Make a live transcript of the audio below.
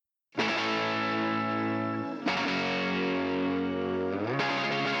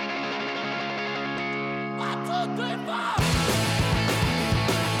Hello,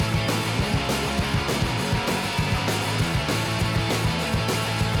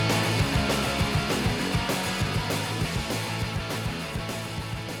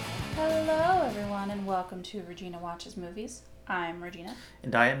 everyone, and welcome to Regina Watches Movies. I'm Regina.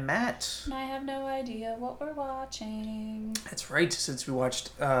 And I am Matt. And I have no idea what we're watching. That's right. Since we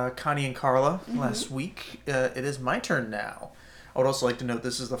watched Connie and Carla last week, it is my turn now. I would also like to note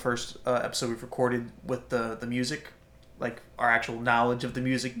this is the first episode we've recorded with the music, like our actual knowledge of the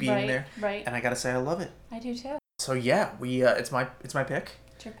music being there. Right. And I gotta say, I love it. I do too. So yeah, we it's my pick.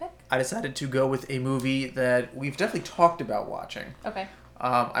 It's your pick? I decided to go with a movie that we've definitely talked about watching. Okay.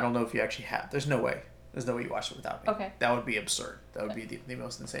 I don't know if you actually have. There's no way you watched it without me. Okay. That would be absurd. That would be the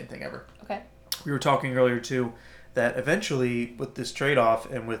most insane thing ever. Okay. We were talking earlier, too, that eventually, with this trade-off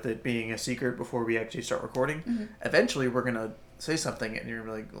and with it being a secret before we actually start recording, eventually we're going to say something and you're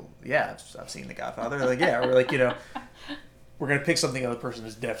like, well, yeah, I've seen The Godfather. Like, yeah. Or like, we're going to pick something the other person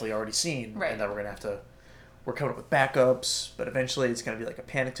has definitely already seen. Right. And then we're coming up with backups, but eventually it's going to be like a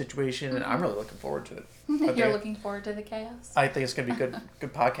panic situation, and I'm really looking forward to it. Okay. You're looking forward to the chaos? I think it's going to be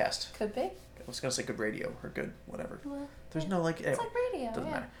good podcast. Could be. I was going to say good radio or good whatever. Well, There's no like... it's like radio, doesn't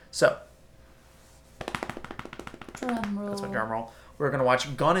yeah. matter. So... Drum roll. That's my drum roll. We're going to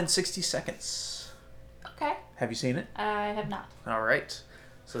watch Gone in 60 Seconds. Okay. Have you seen it? I have not. All right.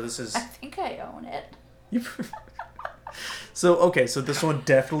 So this is... I think I own it. So this one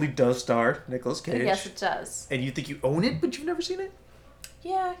definitely does star Nicolas Cage. Yes, it does. And you think you own it, but you've never seen it?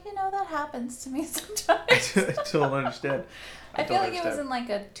 Yeah, that happens to me sometimes. I don't understand. I feel like it was in like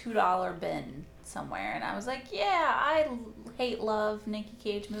a $2 bin somewhere, and I was like, yeah, I love Nicky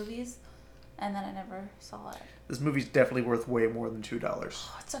Cage movies, and then I never saw it. This movie's definitely worth way more than $2.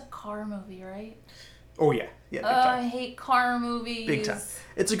 Oh, it's a car movie, right? Oh, yeah. Yeah, big time. I hate car movies. Big time.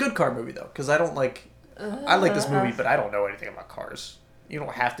 It's a good car movie, though, because I don't like... I like this movie, but I don't know anything about cars. You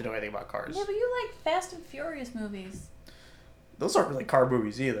don't have to know anything about cars. Yeah, but you like Fast and Furious movies. Those aren't really car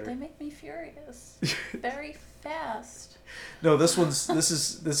movies either. They make me furious. Very fast. No, this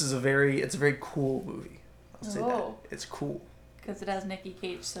is a very cool movie. I'll say that. It's cool. Because it has Nicky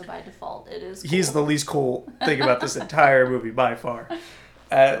Cage, so by default it is cool. He's the least cool thing about this entire movie by far.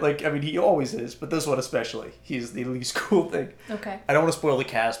 He always is, but this one especially. He's the least cool thing. Okay. I don't want to spoil the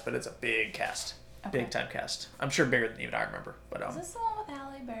cast, but it's a big cast. Okay. Big time cast. I'm sure bigger than even I remember. But Is this the one with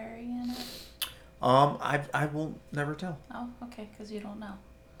Halle Berry in it? I will never tell. Oh, okay, because you don't know.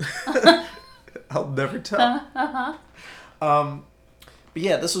 I'll never tell. But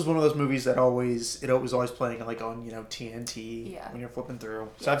yeah, this was one of those movies that always playing like on TNT when you're flipping through.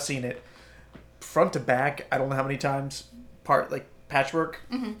 So I've seen it front to back. I don't know how many times. Patchwork,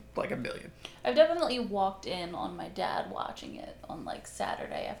 like a million. I've definitely walked in on my dad watching it on like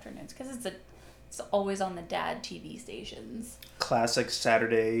Saturday afternoons because it's always on the dad TV stations. Classic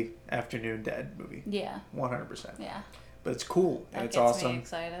Saturday afternoon dad movie. Yeah. 100%. Yeah. But it's cool and it's gets awesome. Me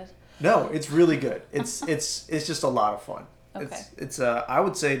excited. No, it's really good. It's just a lot of fun. Okay. It's I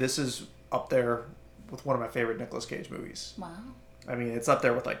would say this is up there with one of my favorite Nicolas Cage movies. Wow. I mean, it's up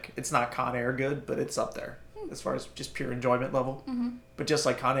there with it's not Con Air good, but it's up there as far as just pure enjoyment level. Mm-hmm. But just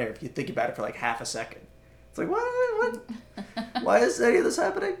like Con Air, if you think about it for like half a second, it's like what? Why is any of this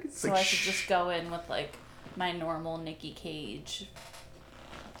happening? So I should just go in with like my normal Nicky Cage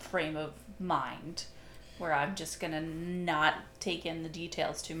frame of mind, where I'm just gonna not take in the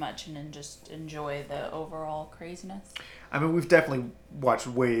details too much and then just enjoy the overall craziness. I mean, we've definitely watched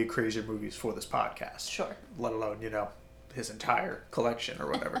way crazier movies for this podcast. Sure. Let alone his entire collection or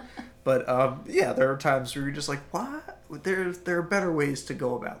whatever. But yeah, there are times where you're just like, what? There are better ways to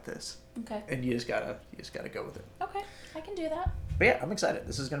go about this. Okay. And you just gotta go with it. Okay, I can do that. But yeah, I'm excited.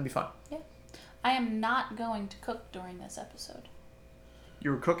 This is gonna be fun. Yeah. I am not going to cook during this episode.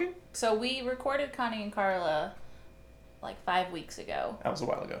 You were cooking? So we recorded Connie and Carla like 5 weeks ago. That was a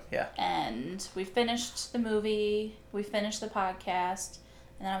while ago, yeah. And we finished the movie, we finished the podcast,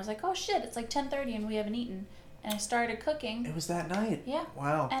 and then I was like, oh shit, it's like 10:30 and we haven't eaten. And I started cooking. It was that night. Yeah.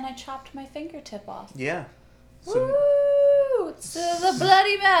 Wow. And I chopped my fingertip off. Yeah. Woo! It's a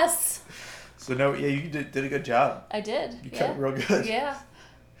bloody mess. So no, yeah, you did a good job. I did. You cut it real good. Yeah.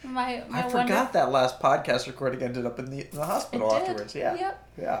 I forgot that last podcast recording ended up in the hospital afterwards. Yeah. Yep.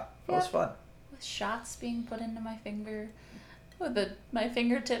 Yeah. That was fun. With shots being put into my finger. With my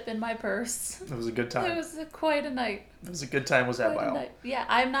fingertip in my purse. It was a good time. It was quite a night. It was a good time, was that while? Yeah,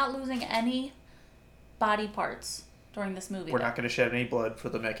 I'm not losing any body parts during this movie. We're not going to shed any blood for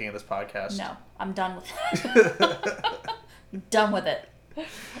the making of this podcast. No, I'm done with it. I'm done with it. But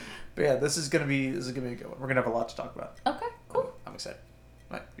yeah, this is gonna be a good one. We're gonna have a lot to talk about. Okay, cool. I'm excited.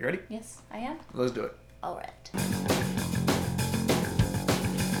 All right, you ready? Yes, I am. Let's do it. All right.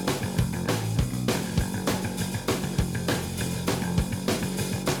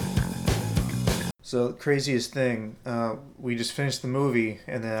 So the craziest thing, we just finished the movie,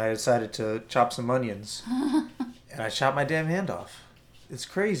 and then I decided to chop some onions, and I chopped my damn hand off. It's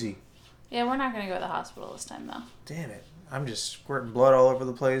crazy. Yeah, we're not gonna go to the hospital this time though. Damn it! I'm just squirting blood all over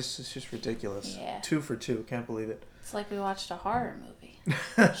the place. It's just ridiculous. Yeah. 2 for 2. Can't believe it. It's like we watched a horror movie.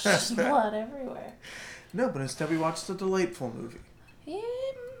 There's just blood everywhere. No, but instead we watched a delightful movie. Yeah.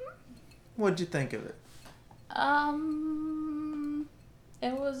 What'd you think of it?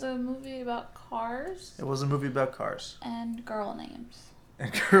 It was a movie about cars. It was a movie about cars. And girl names.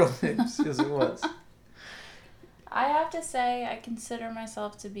 And girl names, yes it was. I have to say, I consider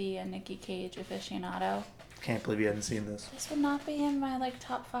myself to be a Nicky Cage aficionado. Can't believe you hadn't seen this. This would not be in my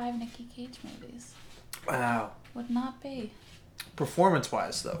top 5 Nicky Cage movies. Wow. Would not be.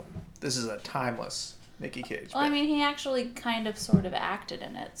 Performance-wise, though, this is a timeless Nicky Cage. Well, I mean, he actually kind of sort of acted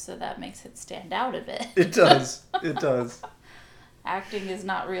in it, so that makes it stand out a bit. It does. It does. Acting is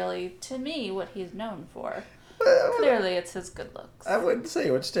not really, to me, what he's known for. Well, Clearly, it's his good looks. I wouldn't say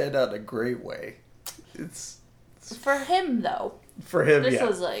it would stand out in a great way. It's for him, though. For him, this yeah.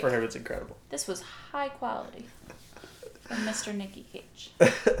 Was like, for him, it's incredible. This was high quality from Mr. Nicky Cage.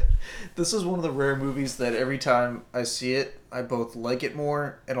 This is one of the rare movies that every time I see it, I both like it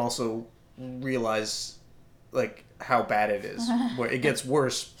more and also realize like how bad it is. Where it gets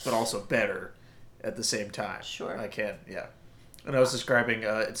worse, but also better at the same time. Sure. I can, yeah. And I was describing,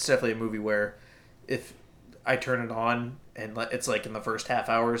 it's definitely a movie where if I turn it on and it's like in the first half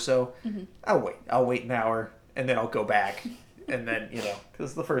hour or so, I'll wait an hour and then I'll go back. And then,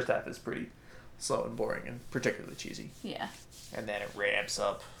 because the first half is pretty slow and boring and particularly cheesy. Yeah. And then it ramps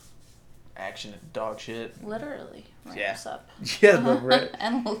up action and dog shit. Literally ramps up. Yeah,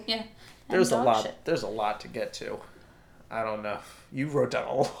 and yeah. There's a lot. Shit. There's a lot to get to. I don't know. You wrote down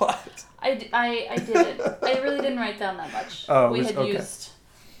a lot. I did. I really didn't write down that much. Oh, we had used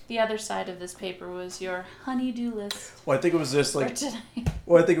the other side of this paper was your honey-do list. Well, I think it was just like. For today.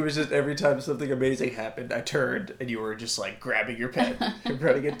 Well, I think it was just every time something amazing happened, I turned and you were just like grabbing your pen and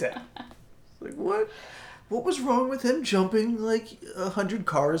writing it down. Like what? What was wrong with him jumping like 100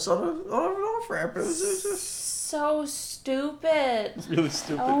 cars on an off ramp? It was just so stupid. It's really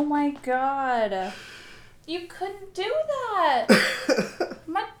stupid. Oh my god. You couldn't do that.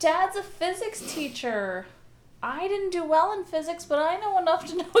 My dad's a physics teacher. I didn't do well in physics, but I know enough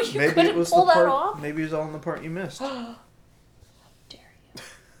to know you couldn't pull that off. Maybe it was all in the part you missed. How dare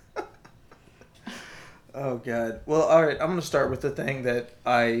you. Oh, God. Well, all right. I'm going to start with the thing that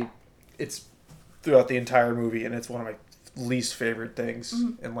it's throughout the entire movie, and it's one of my least favorite things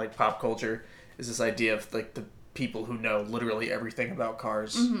in, like, pop culture, is this idea of, like, the people who know literally everything about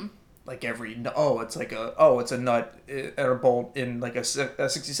cars. Like it's a nut and a bolt in, like, a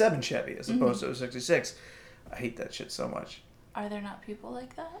 67 Chevy as opposed to a 66. I hate that shit so much. Are there not people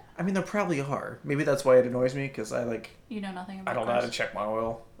like that? I mean, there probably are. Maybe that's why it annoys me, because I, like... You know nothing about I don't know cars? how to check my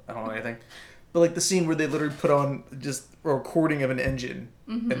oil. I don't know anything. But, like, the scene where they literally put on just a recording of an engine,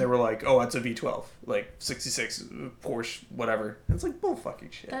 and they were like, oh, it's a V12. Like, 66, Porsche, whatever. And it's like, bull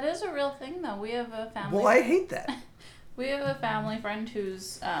fucking shit. That is a real thing, though. We have a family... Well, I hate that. We have a family friend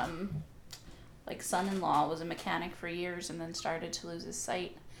whose, son-in-law was a mechanic for years and then started to lose his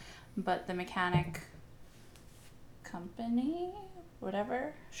sight. But the mechanic company,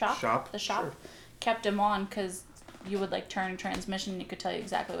 whatever, the shop, sure. kept him on because you would, turn a transmission and you could tell you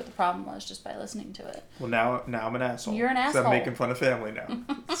exactly what the problem was just by listening to it. Well, now I'm an asshole. You're an asshole. I'm making fun of family now.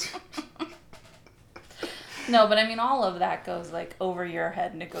 No, but I mean, all of that goes, over your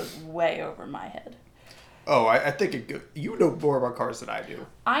head and it goes way over my head. Oh, I think you know more about cars than I do.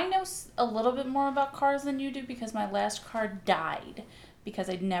 I know a little bit more about cars than you do because my last car died because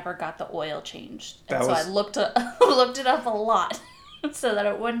I never got the oil changed. And I looked it up a lot so that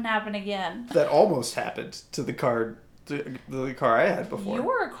it wouldn't happen again. That almost happened to the car I had before.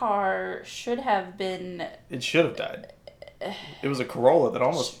 Your car should have been... It should have died. It was a Corolla that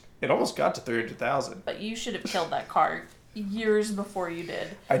almost got to 300,000. But you should have killed that car years before you did.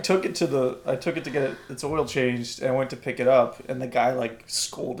 I took it to get its oil changed, and I went to pick it up, and the guy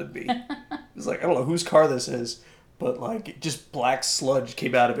scolded me. He was like, I don't know whose car this is, but just black sludge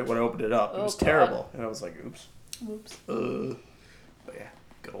came out of it when I opened it up. It was terrible, and I was like, oops. But yeah,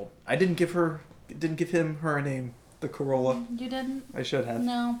 good old. I didn't give her a name. The Corolla. You didn't? I should have.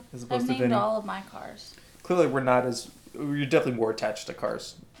 No. As opposed I've to named Vinny. all of my cars. Clearly, we're definitely more attached to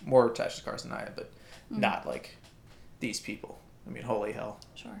cars than I am, but not like these people. I mean, holy hell.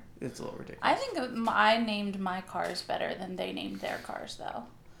 Sure. It's a little ridiculous. I think I named my cars better than they named their cars, though.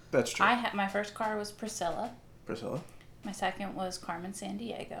 That's true. My first car was Priscilla. Priscilla. My second was Carmen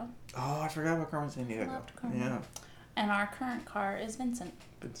Sandiego. Oh, I forgot about Carmen Sandiego. Loved Carmen. Yeah. And our current car is Vincent.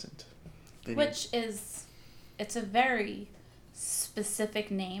 Vincent. It's a very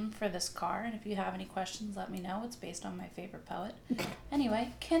specific name for this car, and if you have any questions, let me know. It's based on my favorite poet.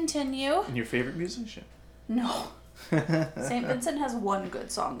 Anyway, continue. And your favorite musician? No. St. Vincent has one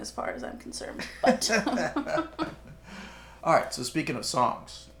good song as far as I'm concerned. But all right, so speaking of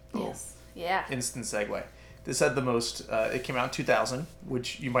songs. Yes. Yeah. Instant segue. This had the most, it came out in 2000,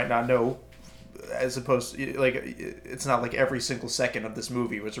 which you might not know, as opposed to, like, it's not like every single second of this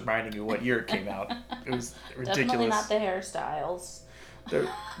movie was reminding you what year it came out. It was ridiculous. Definitely not the hairstyles.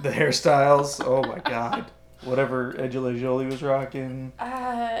 The hairstyles, oh my god. Whatever Angela Jolie was rocking.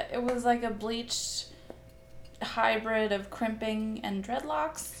 It was like a bleached hybrid of crimping and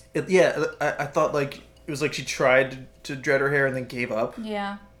dreadlocks. I thought, like, it was like she tried to dread her hair and then gave up.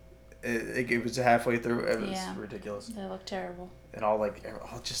 Yeah. It was halfway through. It was ridiculous. They look terrible. And all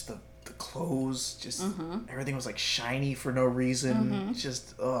just the clothes, just everything was like shiny for no reason.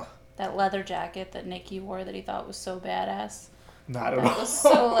 Just ugh. That leather jacket that Nicky wore that he thought was so badass. Not at all. That was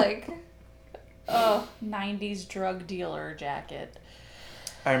so like, 90s drug dealer jacket.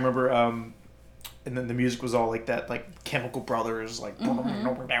 I remember, and then the music was all like that, like Chemical Brothers, like all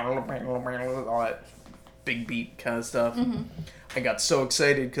that big beat kind of stuff. I got so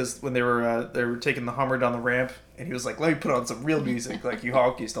excited because when they were taking the Hummer down the ramp, and he was like, "Let me put on some real music like you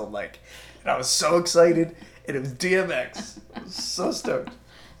honkies don't like," and I was so excited, and it was DMX. I was so stoked.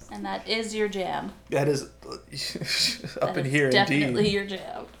 And that is your jam. That is up in here, definitely indeed. your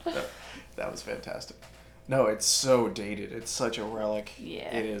jam. That was fantastic. No, it's so dated. It's such a relic.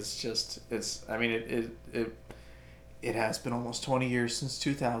 Yeah. It is just. I mean, it has been almost 20 years since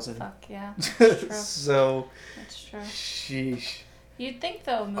 2000. Fuck yeah. That's true. So. That's true. Sheesh. You'd think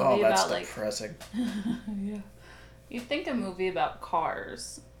though a movie about like. Depressing. Yeah. You'd think a movie about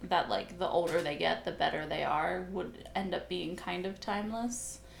cars that like the older they get, the better they are, would end up being kind of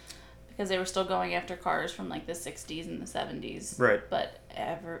timeless. Because they were still going after cars from like the 60s and the 70s. Right. But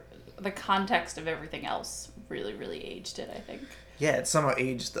the context of everything else really, really aged it, I think. Yeah, it somehow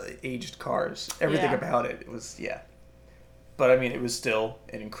aged cars. Everything about it was, But I mean, it was still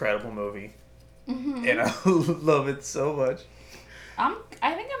an incredible movie. Mm-hmm. And I love it so much.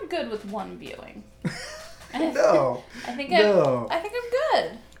 I think I'm good with one viewing. No. I think I'm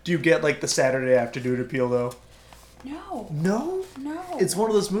good. Do you get like the Saturday afternoon appeal though? No. No? No. It's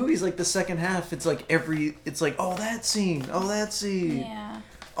one of those movies, like the second half, it's like oh, that scene. Yeah.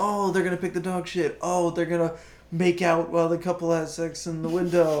 Oh, they're gonna pick the dog shit. Oh, they're gonna make out while the couple has sex in the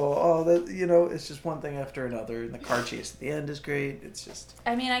window. Oh, it's just one thing after another. And the car chase at the end is great. It's just.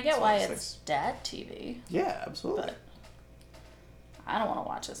 I mean, I get why it's dad TV. Yeah, absolutely. But I don't want to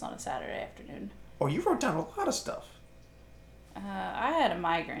watch this on a Saturday afternoon. Oh, you wrote down a lot of stuff. I had a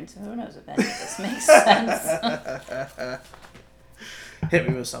migraine, so who knows if any of this makes sense. Hit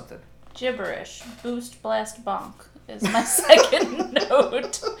me with something. Gibberish. Boost, blast, bonk is my second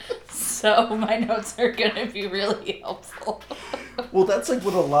note. So my notes are going to be really helpful. Well, that's like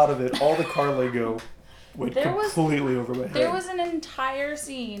with a lot of it. All the car lingo went completely over my head. There was an entire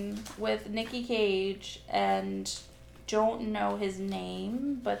scene with Nicky Cage and don't know his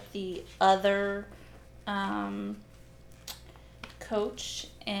name, but the other coach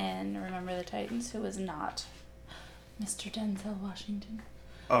in Remember the Titans, who was not Mr. Denzel Washington.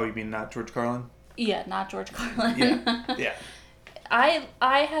 Oh, you mean not George Carlin? Yeah, not George Carlin. Yeah. I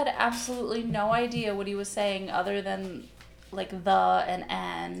had absolutely no idea what he was saying other than like the and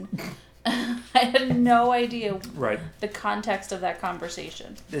an. I had no idea the context of that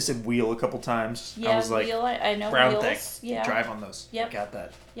conversation. They said wheel a couple times. Yeah, I was like, wheel. I know brown wheels. thing. Yeah. Drive on those. Yep. Got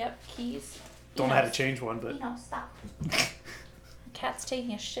that. Yep. Keys. Don't know how to change one, but. Stop. Cat's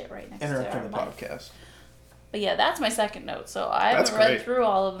taking a shit right next interrupting to the podcast. But yeah, that's my second note. So I haven't read through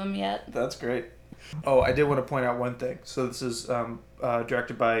all of them yet. That's great. Oh, I did want to point out one thing. So this is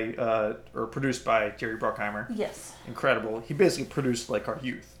directed by or produced by Jerry Bruckheimer. Yes. Incredible. He basically produced like our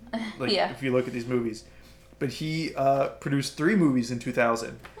youth. Like if you look at these movies, but he produced 3 movies in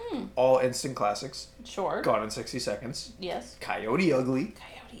 2000, all instant classics. Sure. Gone in 60 Seconds. Yes. Coyote Ugly.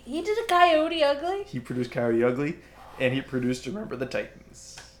 He did a Coyote Ugly. He produced Coyote Ugly, and he produced Remember the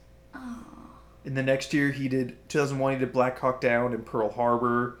Titans. Oh. In the next year, he did 2001. He did Black Hawk Down and Pearl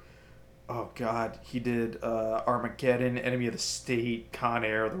Harbor. Oh God, he did Armageddon, Enemy of the State, Con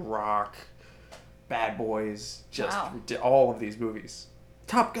Air, The Rock, Bad Boys. Just all of these movies.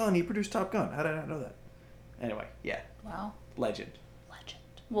 Top Gun. He produced Top Gun. How did I not know that? Anyway, yeah. Wow. Legend.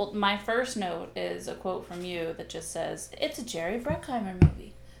 Well, my first note is a quote from you that just says, "It's a Jerry Bruckheimer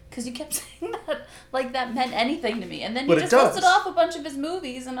movie." Because you kept saying that like that meant anything to me. And then But you just listed off a bunch of his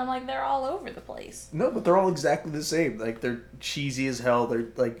movies, and I'm like, they're all over the place. No, but they're all exactly the same. Like, they're cheesy as hell. They're,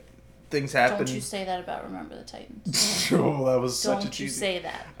 like, things happen. Don't you say that about Remember the Titans. Oh, that was such a cheesy... Don't you say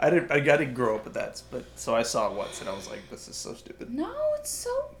that. I didn't grow up with that, but so I saw it once, and I was like, this is so stupid. No, it's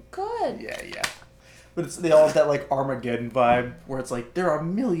so good. Yeah. But they all have that, like, Armageddon vibe, where it's like, there are a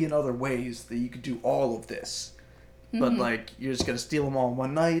million other ways that you could do all of this. But, like, you're just going to steal them all in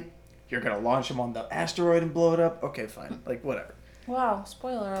one night. You're going to launch them on the asteroid and blow it up. Okay, fine. Like, whatever. Wow,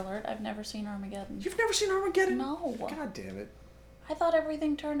 spoiler alert. I've never seen Armageddon. You've never seen Armageddon? No. God damn it. I thought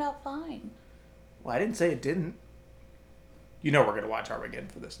everything turned out fine. Well, I didn't say it didn't. You know we're going to watch Armageddon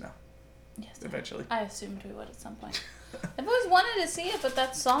for this now. Yes. Eventually. I assumed we would at some point. I've always wanted to see it, but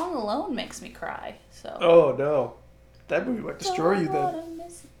that song alone makes me cry. So. Oh, no. That movie might destroy you then.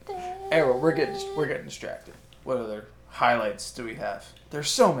 Anyway, we're getting distracted. What other highlights do we have? There's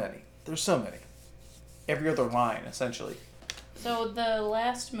so many. Every other line, essentially. So the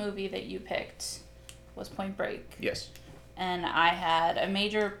last movie that you picked was Point Break. Yes. And I had a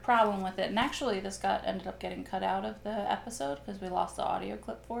major problem with it. And actually, this ended up getting cut out of the episode because we lost the audio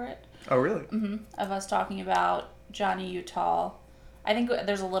clip for it. Oh, really? Mm-hmm. Of us talking about Johnny Utah. I think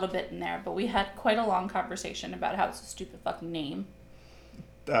there's a little bit in there, but we had quite a long conversation about how it's a stupid fucking name.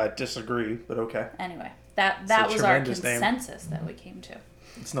 I disagree, but okay. Anyway, that was our consensus that we came to.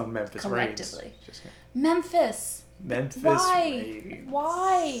 It's not Memphis collectively. Reigns. Memphis. Why?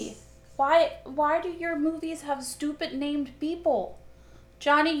 Reigns. Why do your movies have stupid named people?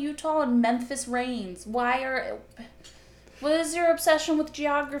 Johnny Utah and Memphis Reigns. What is your obsession with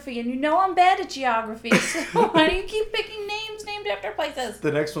geography? And you know I'm bad at geography, so why do you keep picking names named after places?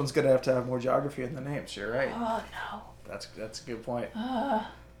 The next one's gonna have more geography in the names. You're right. Oh no. That's a good point.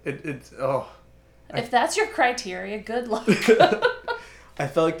 If that's your criteria, good luck. I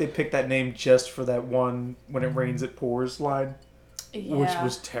felt like they picked that name just for that one "when it rains it pours" line, which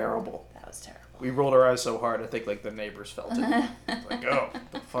was terrible. That was terrible. We rolled our eyes so hard, I think like the neighbors felt it. Like, oh,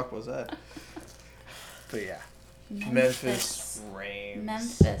 what the fuck was that? But yeah, Memphis Reigns.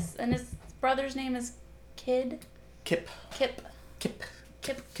 Memphis, and his brother's name is Kip Reigns.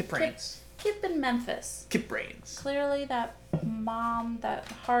 Kip in Memphis. Kip Reigns. Clearly, that mom, that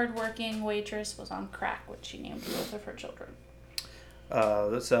hardworking waitress, was on crack when she named both of her children.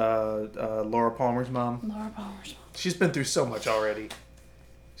 That's Laura Palmer's mom. Laura Palmer's mom. She's been through so much already.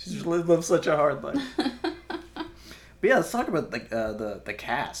 She's lived such a hard life. But yeah, let's talk about the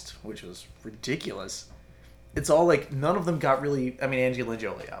cast, which was ridiculous. It's all like none of them got really. I mean, Angelina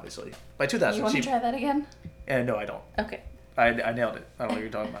Jolie, obviously. By 2000, you want to try that again? No, I don't. Okay. I nailed it. I don't know what you're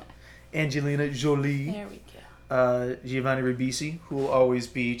talking about. Angelina Jolie. There we go. Giovanni Ribisi, who will always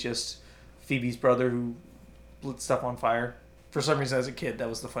be just Phoebe's brother who lit stuff on fire. For some reason, as a kid, that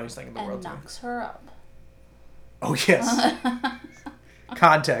was the funniest thing in the world. And knocks her up. Oh yes.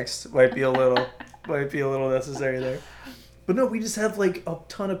 Context might be a little necessary there. But no, we just have like a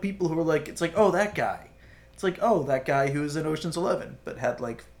ton of people who are like, it's like, oh, that guy. It's like, oh, that guy who was in Ocean's 11, but had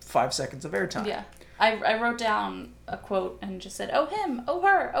like 5 seconds of airtime. Yeah. I wrote down a quote and just said, oh, him, oh,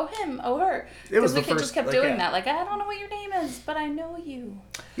 her, oh, him, oh, her. Because the kid just kept doing that. Like, I don't know what your name is, but I know you.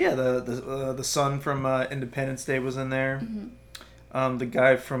 Yeah, the son from Independence Day was in there. Mm-hmm. The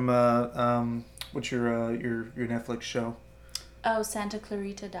guy from, what's your Netflix show? Oh, Santa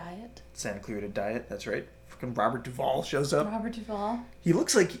Clarita Diet. Santa Clarita Diet, that's right. Fucking Robert Duvall shows up. Robert Duvall. He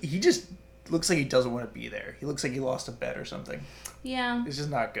looks like he doesn't want to be there. He looks like he lost a bet or something. Yeah. It's just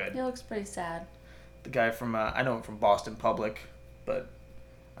not good. He looks pretty sad. The guy from, I know him from Boston Public, but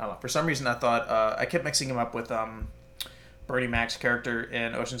I don't know. For some reason, I thought, I kept mixing him up with Bernie Mac's character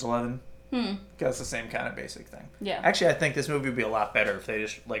in Ocean's 11. Because it's the same kind of basic thing. Yeah. Actually, I think this movie would be a lot better if they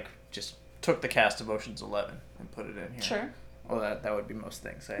just took the cast of Ocean's 11 and put it in here. Sure. Well, that would be most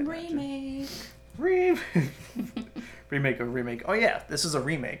things. Remake. Remake of remake. Oh yeah, this is a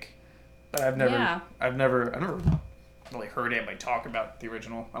remake. But I've never really heard anybody talk about the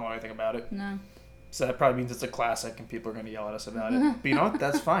original. I don't know anything about it. No. So that probably means it's a classic and people are going to yell at us about it. But you know what?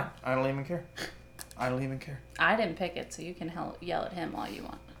 That's fine. I don't even care. I didn't pick it, so you can yell at him all you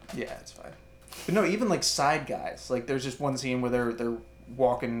want. Yeah, it's fine. But no, even like side guys. Like there's just one scene where they're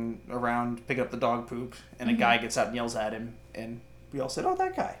walking around picking up the dog poop and a guy gets out and yells at him and we all said, oh,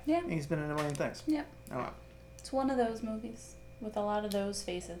 that guy. Yeah. And he's been in a million things. Yep. I don't know. It's one of those movies with a lot of those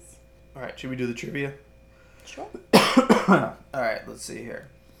faces. All right, should we do the trivia? Sure. All right, let's see here.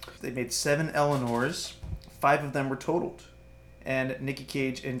 They made 7 Eleanors. 5 of them were totaled. And Nicky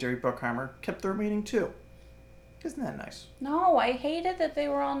Cage and Jerry Bruckheimer kept the remaining 2. Isn't that nice? No, I hated that they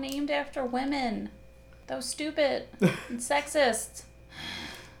were all named after women. That was stupid and sexist.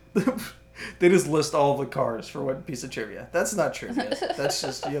 They just list all the cars for one piece of trivia. That's not trivia. That's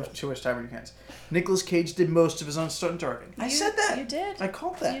just, you have too much time on your hands. Nicolas Cage did most of his own stunt driving. I said that. You did. I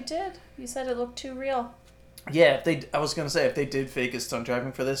called that. You did. You said it looked too real. Yeah, I was going to say, if they did fake his stunt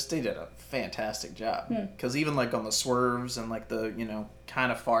driving for this, they did a fantastic job. Because even, like, on the swerves and, like, the,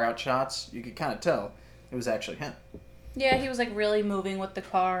 kind of far out shots, you could kind of tell it was actually him. Yeah, he was, like, really moving with the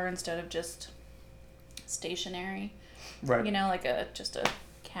car instead of just stationary. Right. Like just a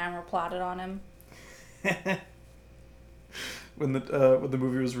camera plotted on him. When the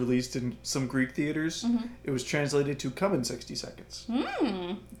movie was released in some Greek theaters, it was translated to "Come in 60 Seconds."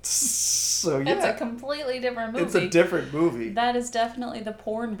 So yeah, it's a completely different movie. It's a different movie. That is definitely the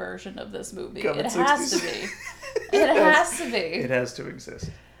porn version of this movie. Come it in has 60 to be. It has to be. It has to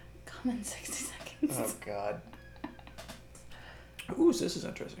exist. Come in 60 seconds. Oh God. Ooh, so this is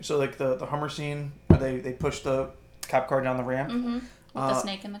interesting. So like the Hummer scene where they push the cop car down the ramp. With the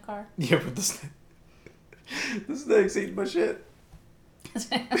snake in the car. Yeah, with the snake. The snake's eating my shit.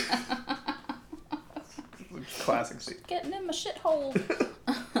 Classic scene. Getting in my shithole.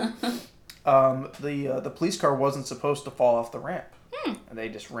 The police car wasn't supposed to fall off the ramp, and they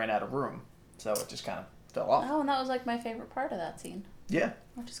just ran out of room, so it just kind of fell off. Oh, and that was like my favorite part of that scene. Yeah,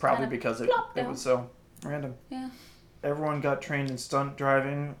 probably because it was so random. Yeah. Everyone got trained in stunt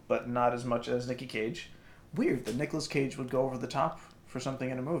driving, but not as much as Nicky Cage. Weird that Nicolas Cage would go over the top for something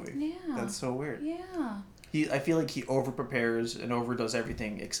in a movie. Yeah. That's so weird. Yeah. I feel like he over-prepares and overdoes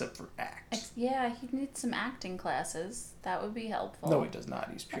everything except for act. Yeah, he needs some acting classes. That would be helpful. No, he does not.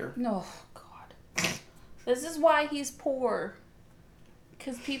 He's pure. No, God. This is why he's poor.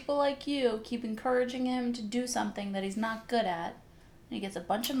 Because people like you keep encouraging him to do something that he's not good at. And he gets a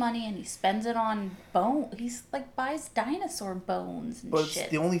bunch of money and he spends it on bone. He's like buys dinosaur bones and shit. But it's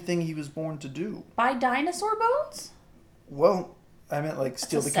the only thing he was born to do. Buy dinosaur bones? Well, I meant like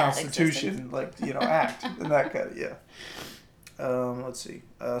steal the Constitution, act and that kind of, yeah. Let's see.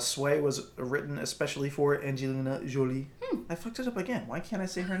 Sway was written especially for Angelina Jolie. I fucked it up again. Why can't I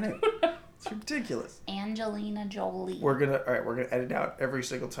say her name? It's ridiculous. Angelina Jolie. We're gonna edit out every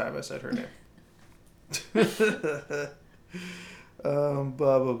single time I said her name.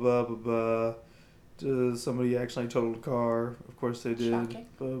 Somebody actually totaled a car. Of course they did. Shocking.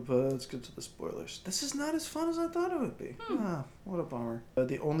 But let's get to the spoilers. This is not as fun as I thought it would be. What a bummer.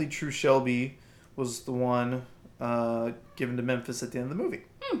 The only true Shelby was the one given to Memphis at the end of the movie.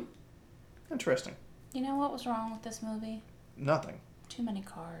 Interesting. You know what was wrong with this movie? Nothing. Too many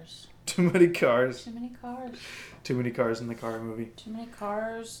cars. Too many cars. Too many cars. Too many cars in the car movie. Too many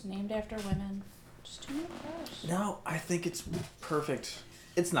cars named after women. Just too many cars. No, I think it's perfect.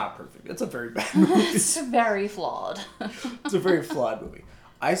 It's not perfect. It's a very bad movie. It's very flawed. It's a very flawed movie.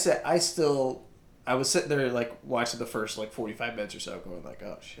 I was sitting there like watching the first like 45 minutes or so going like,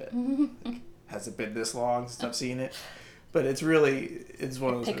 oh shit. Has it been this long since I've seen it? But it's one of those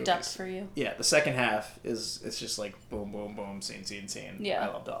movies. Picked up for you. Yeah, the second half it's just like boom, boom, boom, scene. Yeah.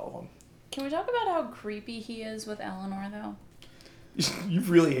 I loved all of them. Can we talk about how creepy he is with Eleanor though? You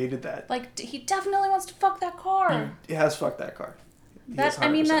really hated that. Like he definitely wants to fuck that car. He has fucked that car.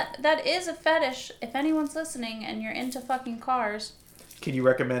 That is a fetish. If anyone's listening and you're into fucking cars. Can you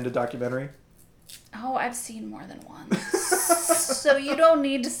recommend a documentary? Oh, I've seen more than one. So you don't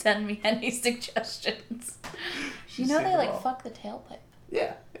need to send me any suggestions. You know they like fuck the tailpipe.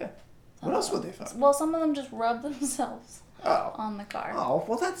 Yeah. What else would they fuck? Well, some of them just rub themselves on the car. Oh,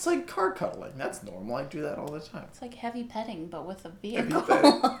 well that's like car cuddling. That's normal. I do that all the time. It's like heavy petting, but with a vehicle.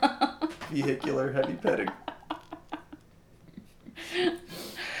 Heavy petting. Vehicular heavy petting.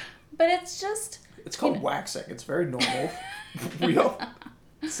 But it's just... It's called waxing. It's very normal.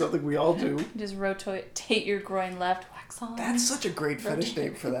 It's something we all do. Just rotate your groin left, wax on. That's such a great fetish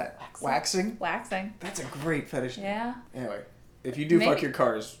name for that. Waxing? Waxing. That's a great fetish name. Yeah. Anyway, if you do fuck your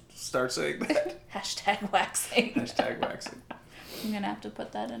cars, start saying that. Hashtag waxing. Hashtag waxing. I'm going to have to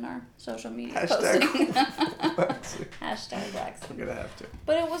put that in our social media Hashtag posting. waxing. Hashtag waxing. I'm going to have to.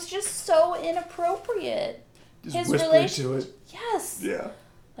 But it was just so inappropriate. Just His whispering to it. Yes. Yeah.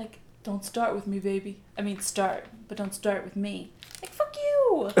 Like, don't start with me, baby. I mean, start, but don't start with me. Like, fuck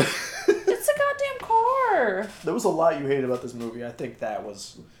you. It's a goddamn car. There was a lot you hated about this movie. I think that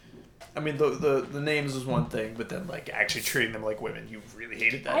was... I mean, the names was one thing, but then, like, actually treating them like women, you really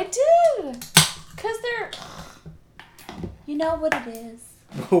hated that. I did. Because they're... You know what it is.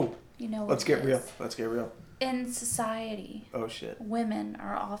 Oh. You know what Let's get real. Let's get real. In society... Oh, shit. Women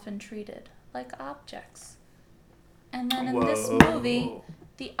are often treated like objects. And then in this movie,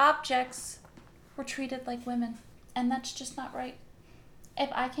 the objects were treated like women. And that's just not right. If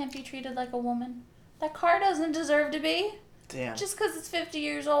I can't be treated like a woman, that car doesn't deserve to be. Damn. Just because it's 50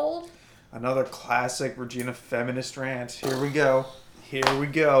 years old. Another classic Regina feminist rant. Here we go. Here we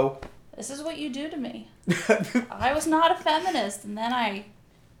go. This is what you do to me. I was not a feminist, and then I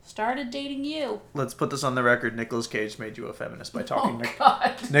started dating you. Let's put this on the record. Nicolas Cage made you a feminist by talking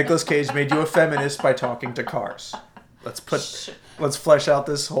to... Nicolas Cage made you a feminist by talking to cars. Let's flesh out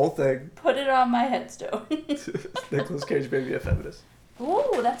this whole thing. Put it on my headstone. Nicolas Cage made me a feminist.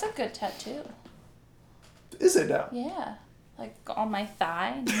 Ooh, that's a good tattoo. Is it now? Yeah. Like on my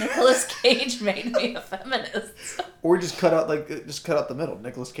thigh, Nicolas Cage made me a feminist. Or just cut out the middle.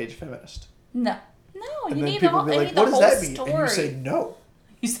 Nicolas Cage feminist. No, and you then need people the whole. be like, "What does that mean?" And you say no.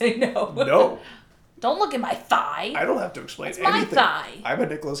 You say no. No. Don't look at my thigh. I don't have to explain It's anything. my thigh. I'm a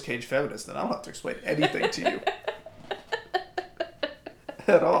Nicolas Cage feminist, and I don't have to explain anything to you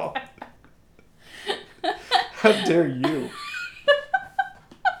at all. How dare you?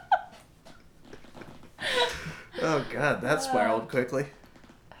 Oh God, that spiraled quickly.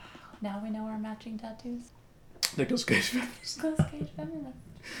 Now we know our matching tattoos. Nicolas Cage feminist. Nicolas Cage feminist.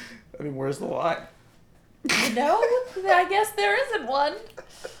 I mean, where's the line? No, I guess there isn't one.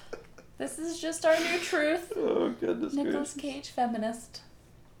 This is just our new truth. Oh goodness. Nicolas Cage feminist.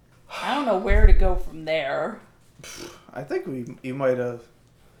 I don't know where to go from there. I think you might have.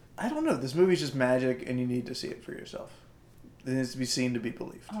 I don't know. This movie's just magic, and you need to see it for yourself. It needs to be seen to be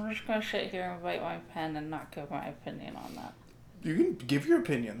believed. I'm just gonna sit here and bite my pen and not give my opinion on that. You can give your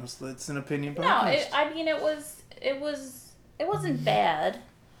opinion. It's an opinion podcast. No, it wasn't bad.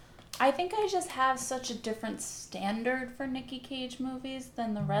 I think I just have such a different standard for Nicky Cage movies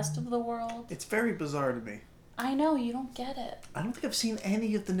than the rest of the world. It's very bizarre to me. I know, you don't get it. I don't think I've seen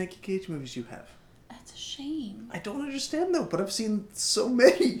any of the Nicky Cage movies you have. That's a shame. I don't understand though, but I've seen so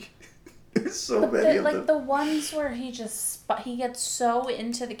many. There's so many of them. Like the ones where he gets so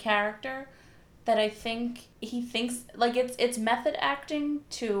into the character that I think he thinks like it's method acting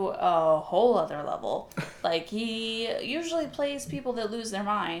to a whole other level. Like he usually plays people that lose their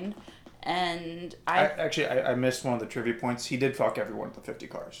mind, and I missed one of the trivia points. He did fuck everyone with the 50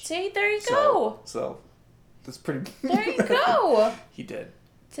 cars. See, there you go. So that's pretty. There you go. He did.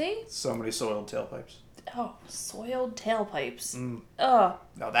 See. So many soiled tailpipes. Oh, soiled tailpipes. Mm. Ugh.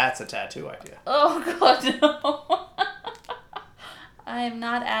 Now that's a tattoo idea. Oh God, no. I am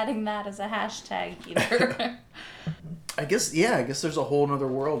not adding that as a hashtag either. I guess there's a whole other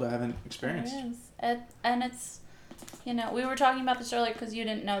world I haven't experienced. It is. And it's, we were talking about this earlier because you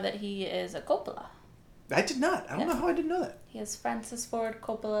didn't know that he is a Coppola. I did not. I don't know how I didn't know that. He is Francis Ford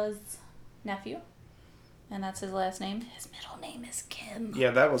Coppola's nephew. And that's his last name. His middle name is Kim.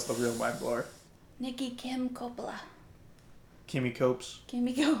 Yeah, that was the real mind blower. Nicky Kim Coppola. Kimmy Copes.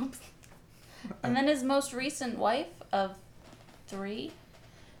 Kimmy Copes. And then his most recent wife of 3,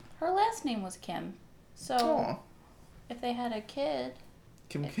 her last name was Kim. So, Aww. if they had a kid...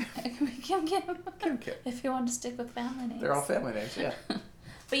 Kim. Kim. If you want to stick with family names. They're all family names, yeah.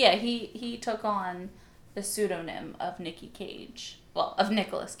 But yeah, he took on the pseudonym of Nicky Cage. Well, of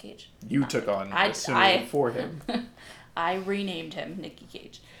Nicolas Cage. You took on the pseudonym for him. I renamed him Nicky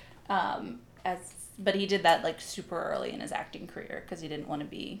Cage. But he did that like super early in his acting career because he didn't want to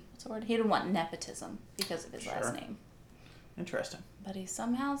be, what's the word? He didn't want nepotism because of his last name. Interesting. But he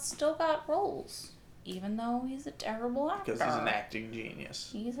somehow still got roles, even though he's a terrible actor. Because he's an acting genius.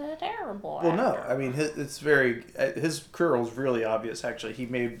 He's a terrible actor. Well, no, I mean his career was really obvious. Actually, he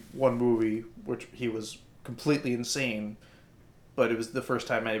made one movie which he was completely insane, but it was the first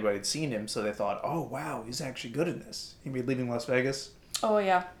time anybody had seen him, so they thought, "Oh wow, he's actually good in this." He made Leaving Las Vegas. Oh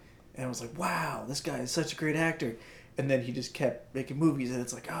yeah. And I was like, wow, this guy is such a great actor. And then he just kept making movies, and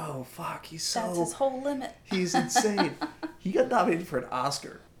it's like, oh, fuck, That's his whole limit. He's insane. He got nominated for an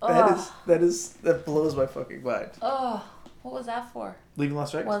Oscar. That blows my fucking mind. Oh, what was that for? Leaving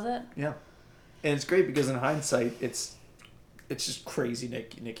Las Vegas. Was it? Yeah. And it's great because in hindsight, it's just crazy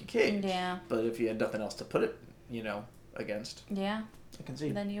Nicky Cage. Yeah. But if you had nothing else to put it, against. Yeah. I can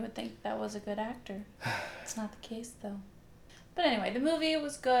see. Then you would think that was a good actor. It's not the case, though. But anyway, the movie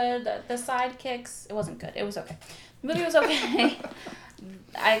was good. The sidekicks, it wasn't good. It was okay. The movie was okay.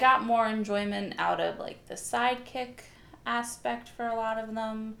 I got more enjoyment out of like the sidekick aspect for a lot of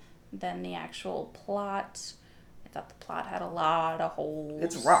them than the actual plot. I thought the plot had a lot of holes.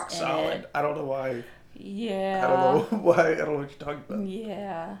 It's rock solid. I don't know why. Yeah. I don't know why. I don't know what you're talking about.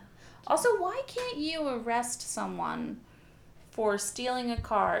 Yeah. Also, why can't you arrest someone for stealing a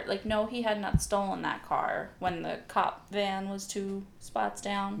car? Like, no, he had not stolen that car when the cop van was 2 spots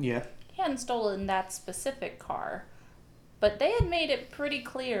down. Yeah. He hadn't stolen that specific car. But they had made it pretty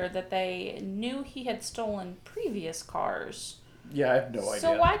clear that they knew he had stolen previous cars. Yeah, I have no idea.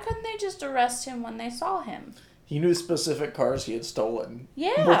 So why couldn't they just arrest him when they saw him? He knew specific cars he had stolen.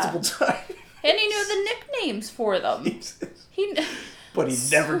 Yeah. Multiple times. And he knew the nicknames for them. But he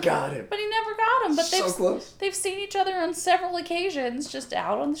never got him. But he never got him. But close. They've seen each other on several occasions, just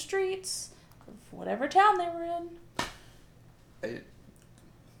out on the streets of whatever town they were in.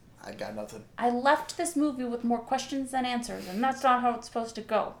 I got nothing. I left this movie with more questions than answers, and that's not how it's supposed to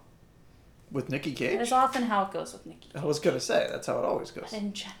go. With Nicky Cage? That is often how it goes with Nicky Cage. I was going to say, that's how it always goes. But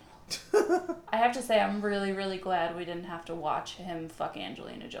in general. I have to say, I'm really, really glad we didn't have to watch him fuck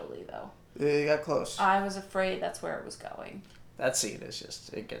Angelina Jolie, though. It got close. I was afraid that's where it was going. That scene is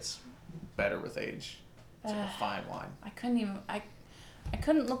just, it gets better with age. It's like a fine wine. I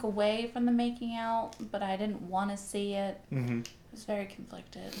couldn't look away from the making out, but I didn't want to see it. Mm-hmm. I was very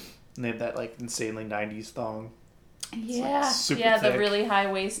conflicted. And they had that, like, insanely 90s thong. Yeah. Like super yeah, thick. The really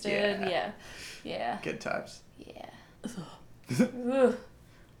high-waisted. Yeah. Good times. Yeah.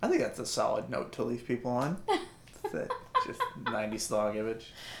 I think that's a solid note to leave people on. That just 90s thong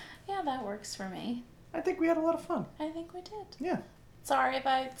image. Yeah, that works for me. I think we had a lot of fun. I think we did. Yeah. Sorry if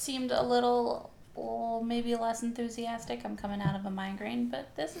I seemed a little, maybe less enthusiastic. I'm coming out of a migraine,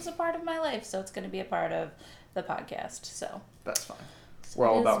 but this is a part of my life, so it's going to be a part of the podcast. So that's fine. We're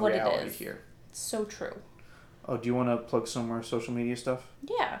all about reality here. So true. Oh, do you want to plug some more social media stuff?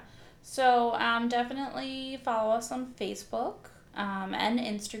 Yeah. So definitely follow us on Facebook and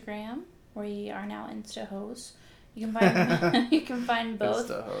Instagram. We are now InstaHose. You can find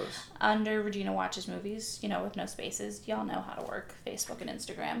both under Regina Watches Movies, with no spaces. Y'all know how to work Facebook and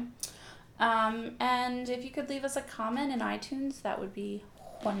Instagram. And if you could leave us a comment in iTunes, that would be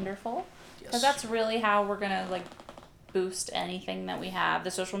wonderful. Because that's really how we're going to boost anything that we have.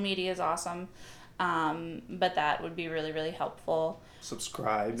 The social media is awesome. But that would be really, really helpful.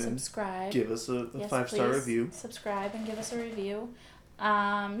 Subscribe. And give us a 5-star review. Subscribe and give us a review.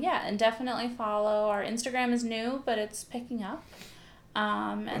 And definitely follow. Our Instagram is new, but it's picking up.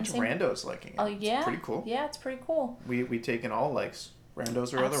 And randos liking it. Oh, yeah. It's pretty cool. Yeah, it's pretty cool. We take in all likes,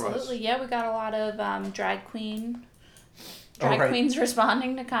 randos or otherwise. Absolutely, yeah. We got a lot of drag queens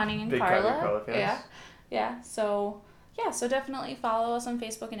responding to Connie and Carla. Yeah. So definitely follow us on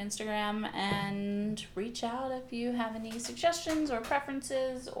Facebook and Instagram and reach out if you have any suggestions or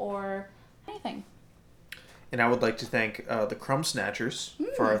preferences or anything. And I would like to thank the Crumb Snatchers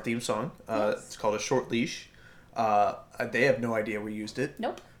for our theme song. It's called A Short Leash. They have no idea we used it.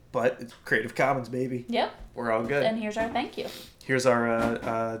 Nope. But it's Creative Commons, baby. Yep. We're all good. And here's our thank you. Here's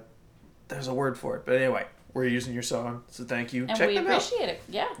our, there's a word for it. But anyway, we're using your song, so thank you. And check we them appreciate out. It.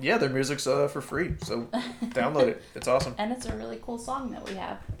 Yeah. Yeah, their music's for free, so download it. It's awesome. And it's a really cool song that we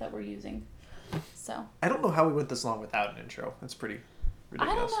have that we're using. So. I don't know how we went this long without an intro. It's pretty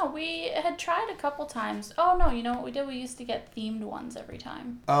ridiculous. I don't know. We had tried a couple times. Oh, no. You know what we did? We used to get themed ones every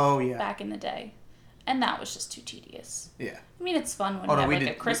time. Oh, yeah. Back in the day. And that was just too tedious. Yeah. I mean, it's fun when you have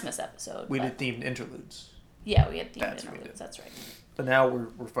a Christmas episode. We did themed interludes. Yeah, we had themed interludes. That's right. But now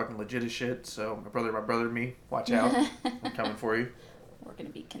we're fucking legit as shit, so my brother and me, watch out. I'm coming for you. We're going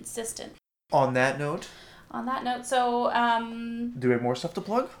to be consistent. On that note, so... do we have more stuff to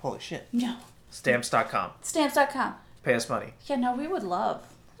plug? Holy shit. No. Stamps.com. Stamps.com. Pay us money. Yeah, no, we would love.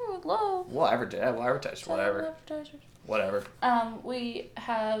 We'll advertise. Whatever. Whatever. We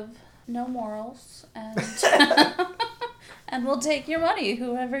have no morals, and and we'll take your money,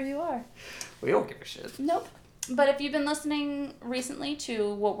 whoever you are. We don't give a shit. Nope. But if you've been listening recently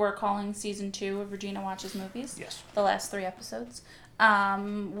to what we're calling Season 2 of Regina Watches Movies, the last 3 episodes,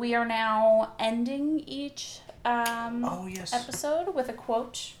 we are now ending each episode with a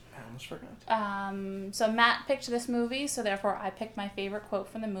quote. I almost forgot. So Matt picked this movie, so therefore I picked my favorite quote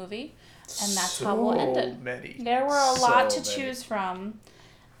from the movie, and that's how we'll end it. There were a lot to choose from.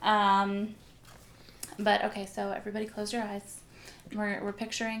 But okay, so everybody close your eyes. We're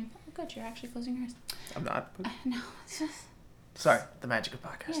picturing... Oh, good, you're actually closing your eyes. I'm not. No, it's just... Sorry, the magic of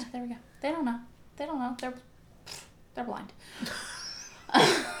podcast. Yeah, there we go. They don't know. They're blind.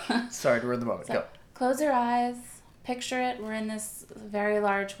 Sorry to ruin the moment. Go. Close your eyes. Picture it. We're in this very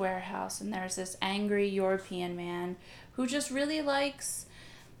large warehouse, and there's this angry European man who just really likes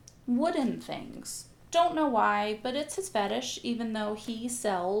wooden things. Don't know why, but it's his fetish, even though he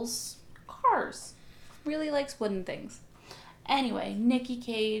sells cars. Really likes wooden things. Anyway, Nicky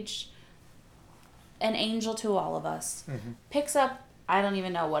Cage, an angel to all of us, picks up, I don't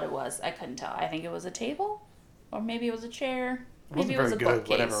even know what it was. I couldn't tell. I think it was a table, or maybe it was a chair. Maybe it was a bookcase.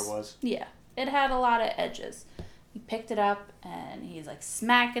 Whatever it was. Yeah, it had a lot of edges. He picked it up, and he's like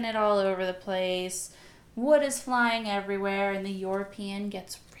smacking it all over the place. Wood is flying everywhere, and the European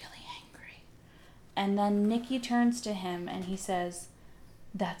gets really angry. And then Nicky turns to him, and he says,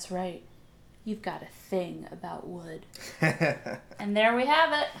 "That's right. you've got a thing about wood. And there we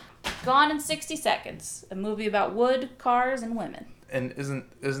have it. Gone in 60 Seconds. A movie about wood, cars, and women. And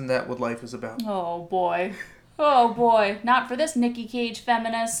isn't that what life is about? Oh, boy. Oh, boy. Not for this Nicky Cage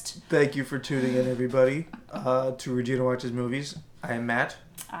feminist. Thank you for tuning in, everybody, to Regina Watches Movies. I am Matt.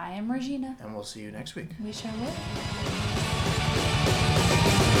 I am Regina. And we'll see you next week. We sure will.